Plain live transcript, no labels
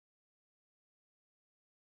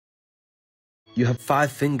You have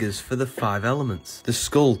 5 fingers for the 5 elements. The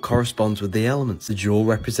skull corresponds with the elements. The jaw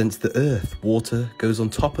represents the earth. Water goes on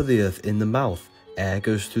top of the earth in the mouth. Air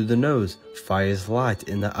goes through the nose, fire is light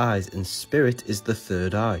in the eyes, and spirit is the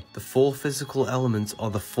third eye. The 4 physical elements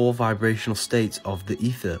are the 4 vibrational states of the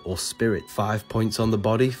ether or spirit. 5 points on the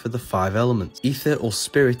body for the 5 elements. Ether or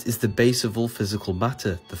spirit is the base of all physical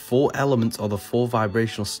matter. The 4 elements are the 4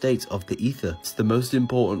 vibrational states of the ether. It's the most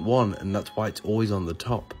important one, and that's why it's always on the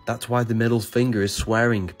top. That's why the middle finger is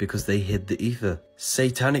swearing, because they hid the ether.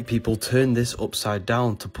 Satanic people turn this upside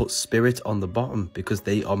down to put spirit on the bottom because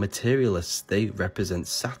they are materialists. They represent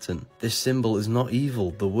Saturn. This symbol is not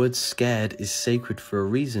evil. The word scared is sacred for a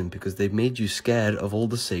reason, because they've made you scared of all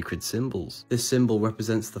the sacred symbols. This symbol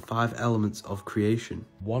represents the 5 elements of creation.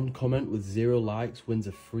 One comment with 0 likes wins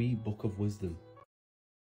a free book of wisdom.